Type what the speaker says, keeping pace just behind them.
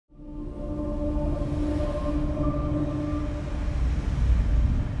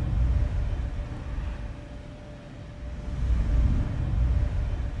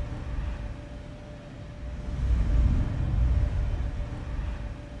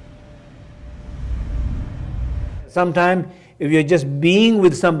sometimes if you're just being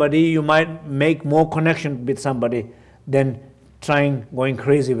with somebody, you might make more connection with somebody than going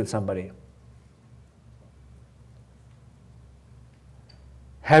crazy with somebody.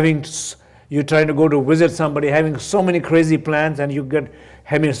 You're trying to go to visit somebody, having so many crazy plans, and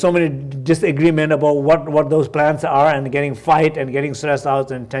having so many disagreement about what those plans are, and getting fight and getting stressed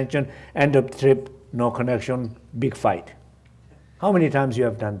out and tension, end of trip, no connection, big fight. How many times you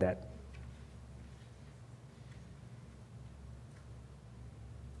have done that?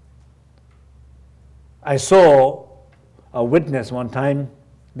 I saw a witness one time,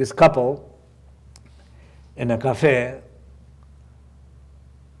 this couple in a cafe.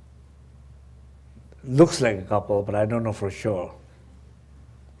 Looks like a couple, but I don't know for sure.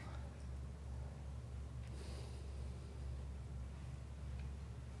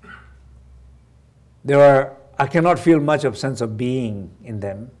 I cannot feel much of sense of being in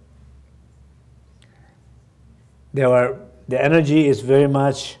them. The energy is very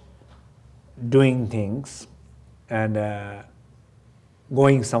much doing things and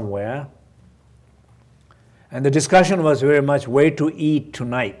going somewhere. And the discussion was very much where to eat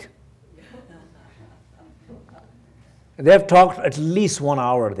tonight. They have talked at least 1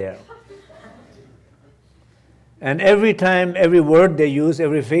 hour there. And every time, every word they used,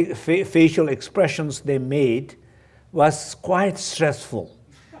 every facial expressions they made was quite stressful.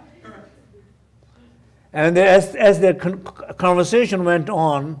 And as the conversation went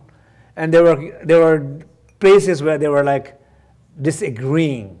on, and there were places where they were like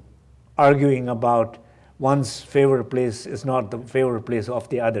disagreeing, arguing about one's favorite place is not the favorite place of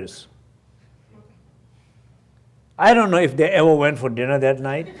the others. I don't know if they ever went for dinner that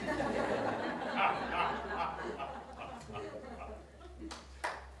night.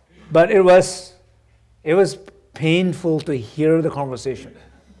 But it was painful to hear the conversation.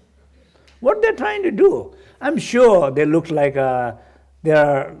 What they're trying to do, I'm sure they look like they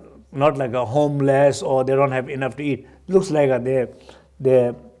are not like a homeless or they don't have enough to eat. Looks like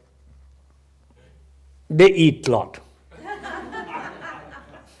they eat a lot.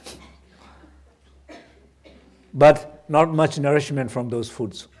 But not much nourishment from those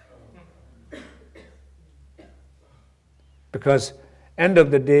foods. Because end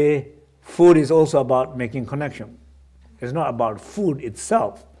of the day, food is also about making connection. It's not about food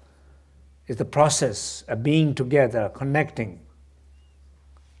itself. It's the process of being together, connecting.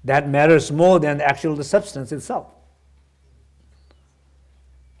 That matters more than the substance itself.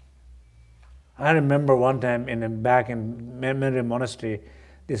 I remember one time back in Menri Monastery,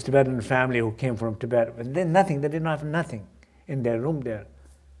 this Tibetan family who came from Tibet, they did not have nothing in their room there.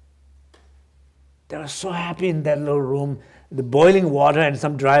 They were so happy in that little room, the boiling water and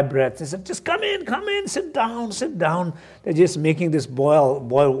some dry bread. They said, just come in, sit down. They're just making this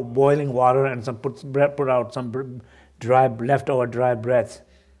boiling water and put out some leftover dry bread.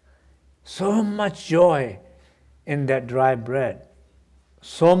 So much joy in that dry bread.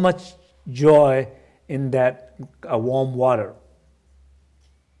 So much joy in that warm water.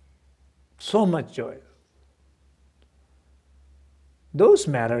 So much joy. Those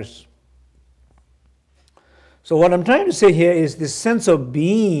matters. So what I'm trying to say here is this sense of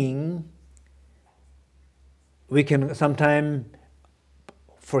being, we can sometimes,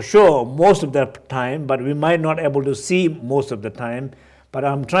 for sure, most of the time, but we might not be able to see most of the time, but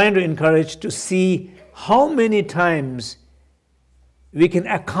I'm trying to encourage to see how many times we can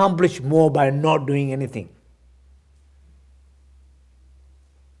accomplish more by not doing anything.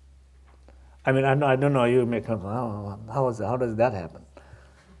 I mean, I don't know, you may come, how does that happen?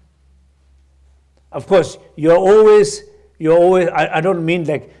 Of course, you're always, I don't mean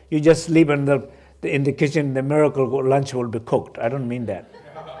like you just sleep in the kitchen, the miracle lunch will be cooked. I don't mean that.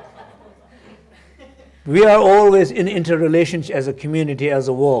 We are always in interrelationship as a community, as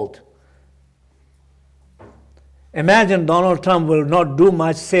a world. Imagine Donald Trump will not do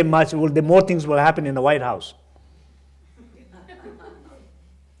much, say much, more things will happen in the White House.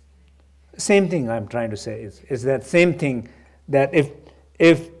 Same thing I'm trying to say is that same thing, that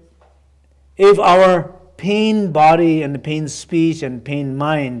if our pain body and the pain speech and pain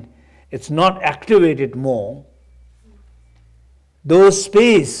mind, it's not activated more, those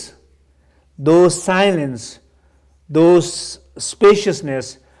space, those silence, those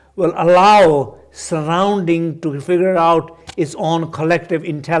spaciousness will allow surrounding to figure out its own collective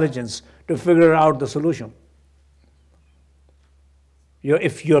intelligence to figure out the solution.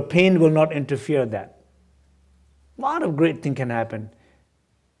 If your pain will not interfere that, a lot of great things can happen.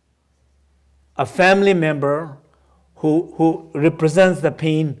 A family member who represents the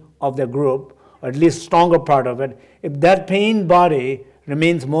pain of the group, or at least stronger part of it, if that pain body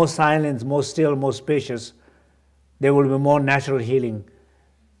remains more silent, more still, more spacious, there will be more natural healing.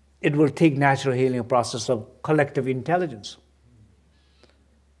 It will take natural healing, a process of collective intelligence.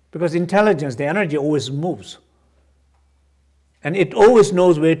 Because intelligence, the energy always moves. And it always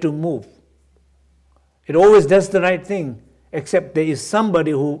knows where to move. It always does the right thing, except there is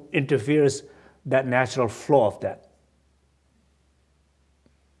somebody who interferes that natural flow of that.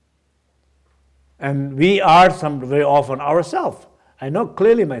 And we are very often ourselves. I know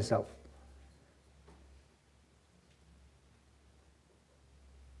clearly myself.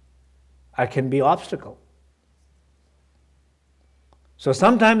 I can be obstacle. So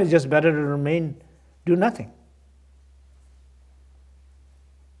sometimes it's just better to remain, do nothing.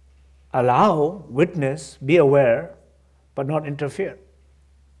 Allow, witness, be aware, but not interfere.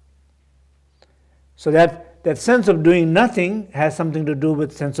 So that sense of doing nothing has something to do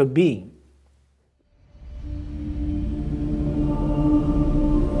with sense of being.